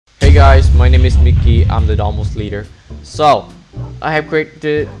Hey guys, my name is Mickey. I'm the Domwolves leader. So, I have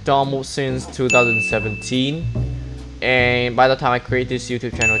created Domwolves since 2017, and by the time I create this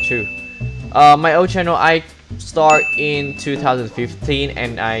YouTube channel too. My old channel I start in 2015,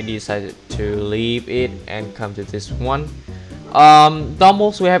 and I decided to leave it and come to this one.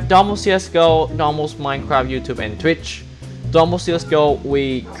 Domwolves, we have Domwolves CSGO, Domwolves Minecraft, YouTube, and Twitch. Domwolves CSGO,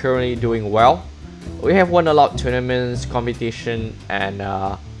 we currently doing well. We have won a lot of tournaments, competition,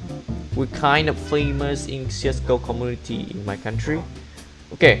 and we're kind of famous in CSGO community in my country.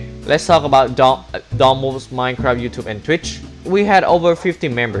 Okay, let's talk about Domwolves Minecraft, YouTube, and Twitch. We had over 50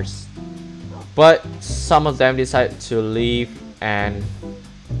 members, but some of them decided to leave and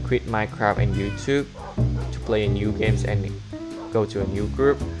quit Minecraft and YouTube to play new games and go to a new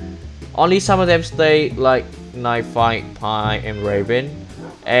group. Only some of them stay, like Nighfight, Pie, and Raven,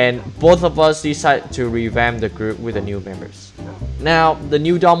 and both of us decided to revamp the group with the new members. Now, the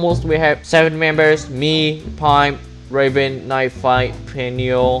new Domwolves, we have 7 members: me, Pie, Raven, Nighfight,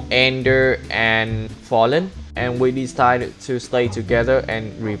 Peniel, Ender, and Fallen. And we decided to stay together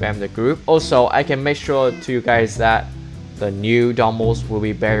and revamp the group. Also, I can make sure to you guys that the new Domwolves will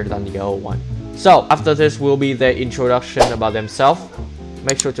be better than the old one. So, after this will be the introduction about themselves.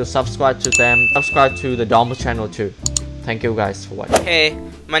 Make sure to subscribe to them. Subscribe to the Domwolves channel too. Thank you guys for watching. Hey,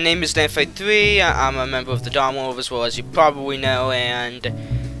 my name is Nighfight 3. I'm a member of the Domwolves, as well as you probably know, and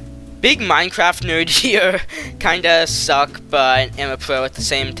big Minecraft nerd here. Kinda suck, but am a pro at the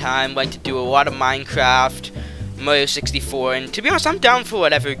same time. Like to do a lot of Minecraft, Mario 64, and to be honest, I'm down for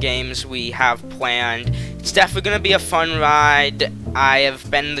whatever games we have planned. It's definitely gonna be a fun ride. I have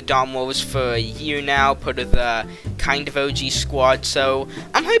been in the Domwolves for a year now, part of the kind of OG squad, so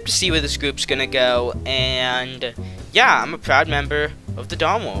I'm hyped to see where this group's gonna go, and yeah, I'm a proud member of the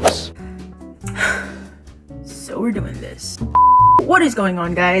Domwolves. So we're doing this. What is going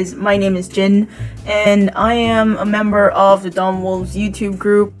on, guys? My name is Jin, and I am a member of the Domwolves YouTube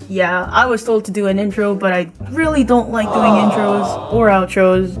group. Yeah, I was told to do an intro, but I really don't like doing intros or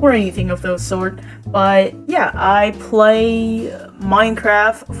outros or anything of those sort. But yeah, I play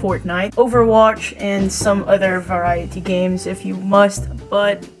Minecraft, Fortnite, Overwatch, and some other variety games if you must.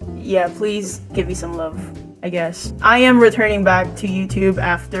 But yeah, please give me some love, I guess. I am returning back to YouTube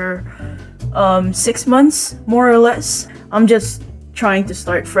after 6 months, more or less. I'm just trying to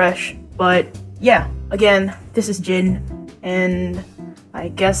start fresh, but yeah, again, this is Jin, and I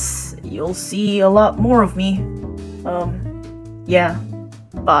guess you'll see a lot more of me. Yeah,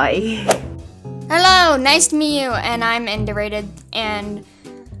 bye. Hello, nice to meet you, and I'm Inderated, and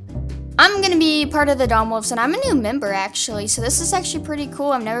I'm gonna be part of the Domwolves, and I'm a new member actually, so this is actually pretty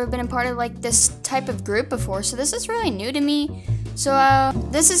cool. I've never been a part of like this type of group before, so this is really new to me. So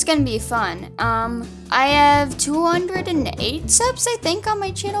this is gonna be fun. I have 208 subs, I think, on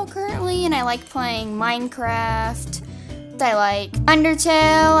my channel currently, and I like playing Minecraft. I like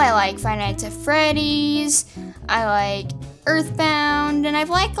Undertale, I like Five Nights at Freddy's, I like Earthbound, and I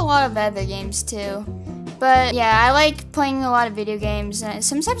like a lot of other games too. But yeah, I like playing a lot of video games, and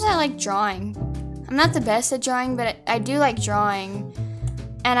sometimes I like drawing. I'm not the best at drawing, but I do like drawing.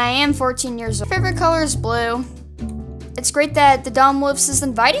 And I am 14 years old. My favorite color is blue. It's great that the Domwolves is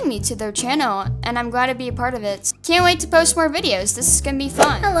inviting me to their channel, and I'm glad to be a part of it. Can't wait to post more videos. This is gonna be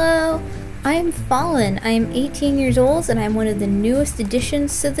fun. Hello, I'm Fallen. I am 18 years old, and I'm one of the newest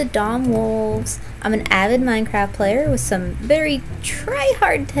additions to the Domwolves. I'm an avid Minecraft player with some very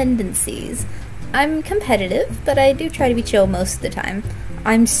try-hard tendencies. I'm competitive, but I do try to be chill most of the time.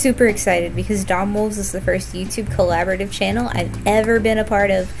 I'm super excited because Domwolves is the first YouTube collaborative channel I've ever been a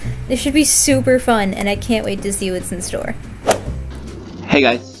part of. This should be super fun, and I can't wait to see what's in store. Hey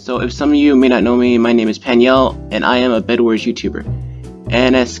guys, so if some of you may not know me, my name is Peniel, and I am a Bed Wars YouTuber.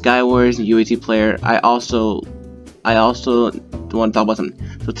 And as Skywars UAT player, I also want to talk about something.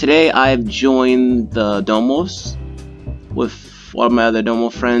 So today I've joined the Domwolves with one of my other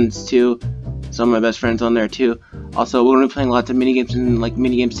Domwolf friends too. Some of my best friends on there too. Also, we're going to be playing lots of minigames and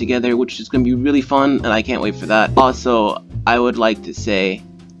minigames together, which is going to be really fun, and I can't wait for that. Also, I would like to say,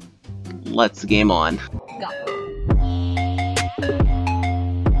 let's game on. Go.